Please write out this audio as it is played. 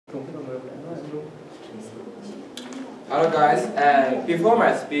Hello guys, before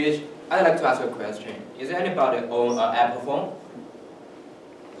my speech, I'd like to ask a question. Is there anybody own an Apple phone?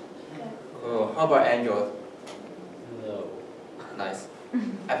 Oh, how about Android? No. Nice.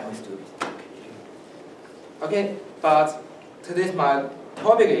 Apple is stupid. Okay, but today's my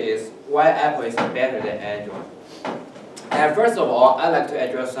topic is why Apple is better than Android. And first of all, I'd like to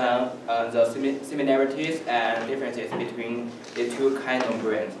address some the similarities and differences between the two kinds of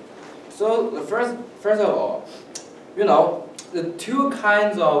brands. So the first of all, you know, the two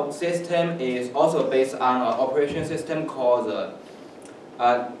kinds of system is also based on an operation system called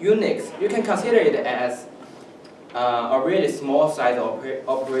Unix. You can consider it as a really small size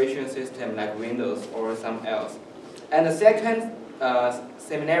operation system like Windows or some else. And the second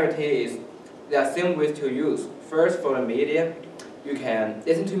similarity is there are same ways to use. First, for the media, you can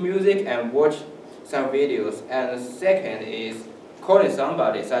listen to music and watch some videos. And the second is calling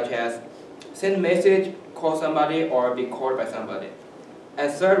somebody, such as send a message, call somebody, or be called by somebody.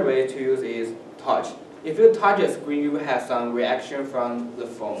 And third way to use is touch. If you touch a screen, you will have some reaction from the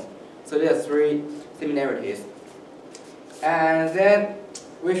phone. So there are three similarities. And then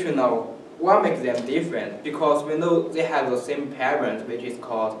we should know what makes them different, because we know they have the same parent, which is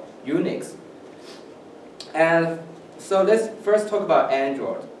called Unix. And so let's first talk about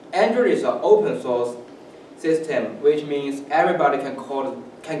Android. Android is an open source system, which means everybody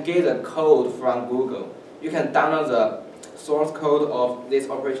can get the code from Google. You can download the source code of this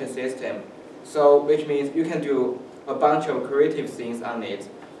operation system. So which means you can do a bunch of creative things on it,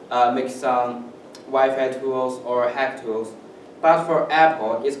 make some Wi-Fi tools or hack tools. But for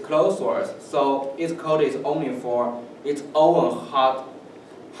Apple, it's closed source, so its code is only for its own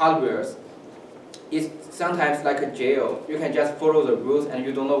hardwares. It's sometimes like a jail. You can just follow the rules and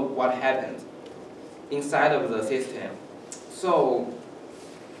you don't know what happened inside of the system. So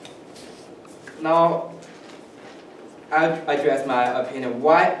now I'll address my opinion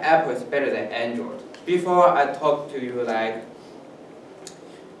why Apple is better than Android. Before I talk to you like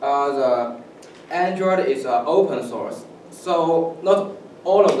the Android is open source, so not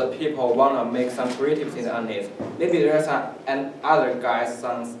all of the people want to make some creative things on it. Maybe there are some and other guys,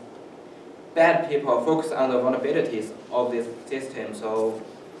 some bad people focus on the vulnerabilities of this system, so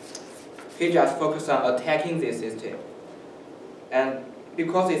he just focus on attacking this system. And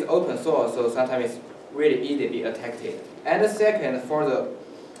because it's open source, so sometimes it's really easy to be attacked. And the second, for the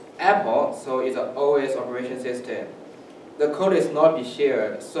Apple, so it's an OS operation system. The code is not be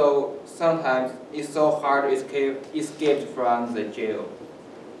shared, so sometimes it's so hard to escape from the jail.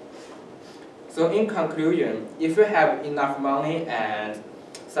 So in conclusion, if you have enough money and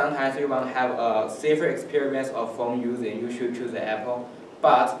sometimes you want to have a safer experience of phone using, you should choose the Apple.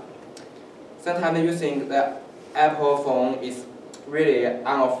 But sometimes you think the Apple phone is really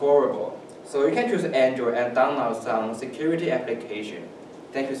unaffordable. So you can choose Android and download some security application.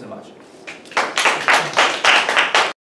 Thank you so much.